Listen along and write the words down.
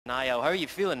Niall, how are you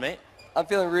feeling, mate? I'm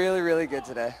feeling really, really good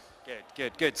today.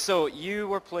 Good. So you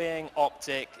were playing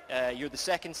OpTic. You're the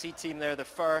second seed team there, the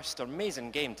first.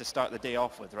 Amazing game to start the day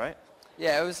off with, right?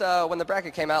 Yeah, it was when the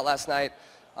bracket came out last night.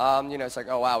 It's like,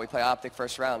 oh wow, we play OpTic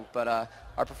first round, but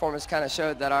our performance kind of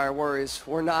showed that our worries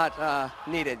were not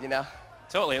needed, you know.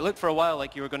 Totally. It looked for a while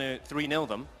like you were going to 3-0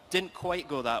 them. Didn't quite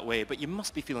go that way, but you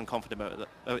must be feeling confident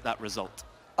about that result.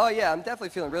 Oh yeah, I'm definitely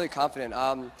feeling really confident.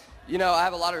 I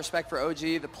have a lot of respect for OG,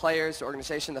 the players, the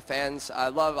organization, the fans. I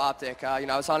love OpTic.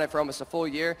 I was on it for almost a full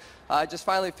year. It just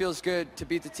finally feels good to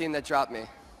beat the team that dropped me.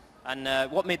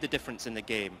 And what made the difference in the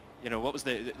game? What was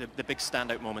the big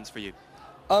standout moments for you?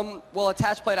 Well,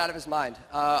 Attach played out of his mind.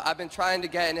 I've been trying to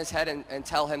get in his head and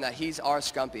tell him that he's our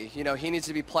Scumpy. He needs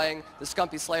to be playing the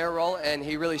Scumpy Slayer role, and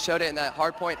he really showed it in that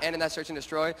hard point and in that search and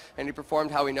destroy, and he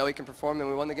performed how we know he can perform, and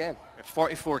we won the game.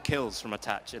 44 kills from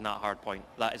Attach in that hard point.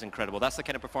 That is incredible. That's the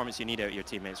kind of performance you need out of your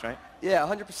teammates, right? Yeah,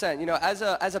 100%.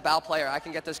 As a bow player, I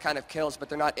can get those kind of kills, but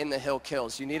they're not in the hill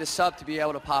kills. You need a sub to be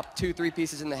able to pop 2-3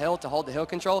 pieces in the hill to hold the hill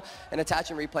control, and Attach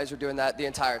and replays were doing that the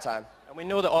entire time. And we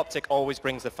know that OpTic always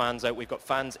brings the fans out. We've got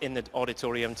fans in the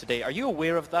auditorium today. Are you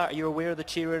aware of that? Are you aware of the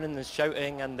cheering and the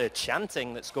shouting and the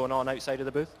chanting that's going on outside of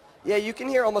the booth? Yeah, you can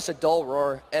hear almost a dull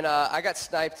roar. And I got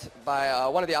sniped by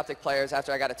one of the OpTic players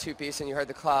after I got a two-piece, and you heard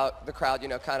the crowd,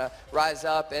 kind of rise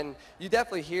up. And you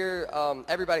definitely hear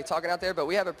everybody talking out there, but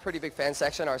we have a pretty big fan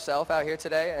section ourselves out here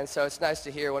today, and so it's nice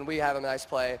to hear when we have a nice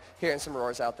play, hearing some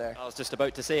roars out there. I was just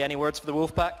about to say, any words for the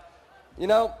Wolfpack?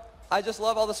 I just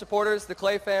love all the supporters, the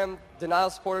Clay fam, Denial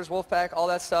supporters, Wolfpack, all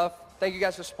that stuff. Thank you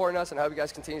guys for supporting us, and I hope you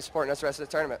guys continue supporting us the rest of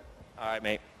the tournament. All right,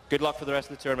 mate. Good luck for the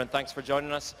rest of the tournament. Thanks for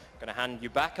joining us. I'm going to hand you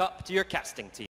back up to your casting team.